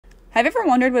Have you ever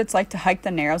wondered what it's like to hike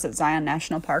the Narrows at Zion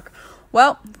National Park?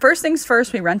 Well, first things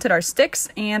first, we rented our sticks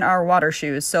and our water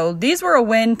shoes. So these were a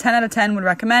win. 10 out of 10 would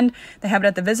recommend. They have it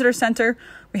at the visitor center.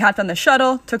 We hopped on the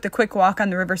shuttle, took the quick walk on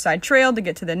the Riverside Trail to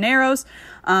get to the Narrows,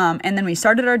 and then we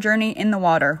started our journey in the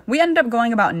water. We ended up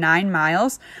going about 9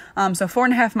 miles, so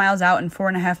 4.5 miles out and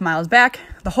 4.5 miles back.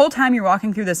 The whole time you're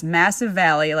walking through this massive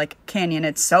valley, like canyon.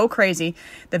 It's so crazy.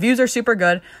 The views are super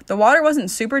good. The water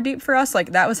wasn't super deep for us.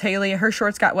 Like, that was Haley. Her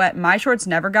shorts got wet. My shorts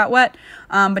never got wet,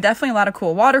 but definitely a lot of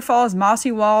cool waterfalls,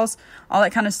 mossy walls, all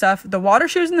that kind of stuff. The water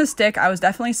shoes and the stick, I was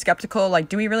definitely skeptical. Like,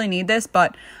 do we really need this?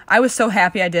 But I was so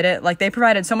happy I did it. Like, they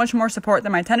provided so much more support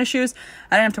than my tennis shoes.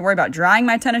 I didn't have to worry about drying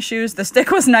my tennis shoes. The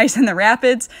stick was nice in the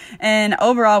rapids. And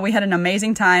overall, we had an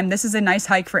amazing time. This is a nice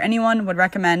hike for anyone. Would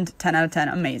recommend. 10 out of 10.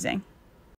 Amazing.